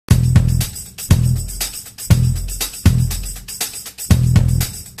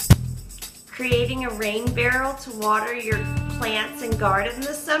creating a rain barrel to water your plants and garden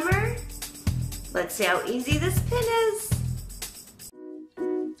this summer? Let's see how easy this pin is.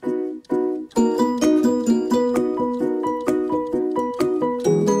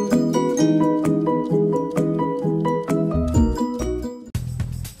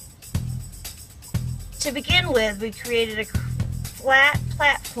 To begin with, we created a flat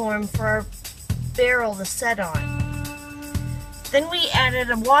platform for our barrel to set on. Then we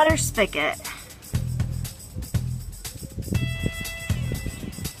added a water spigot.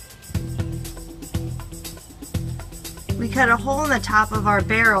 We cut a hole in the top of our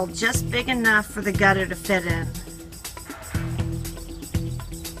barrel just big enough for the gutter to fit in.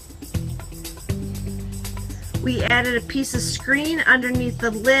 We added a piece of screen underneath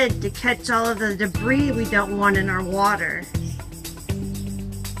the lid to catch all of the debris we don't want in our water.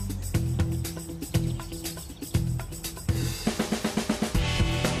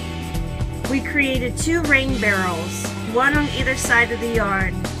 We created 2 rain barrels, one on either side of the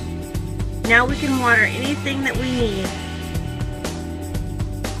yard. Now we can water anything that we need.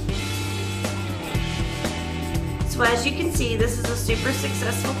 So as you can see, this is a super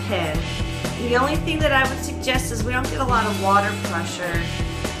successful pin. The only thing that I would suggest is we don't get a lot of water pressure.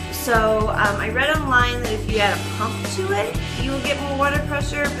 So I read online that if you add a pump to it, you will get more water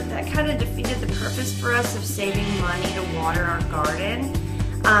pressure, but that kind of defeated the purpose for us of saving money to water our garden.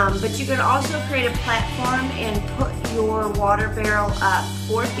 But you can also create a platform and put your water barrel up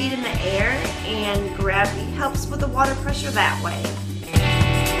 4 feet in the air, and gravity helps with the water pressure that way.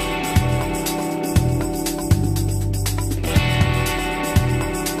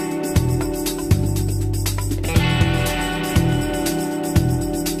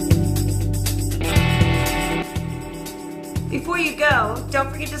 Before you go,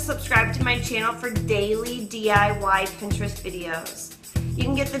 don't forget to subscribe to my channel for daily DIY Pinterest videos. You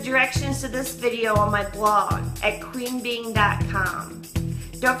can get the directions to this video on my blog at queenbeing.com.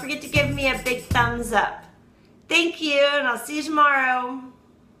 Don't forget to give me a big thumbs up. Thank you, and I'll see you tomorrow.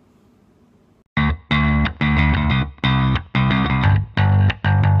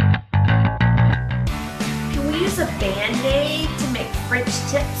 Can we use a Band-Aid to make French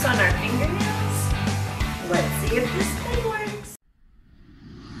tips on our fingernails? Let's see if this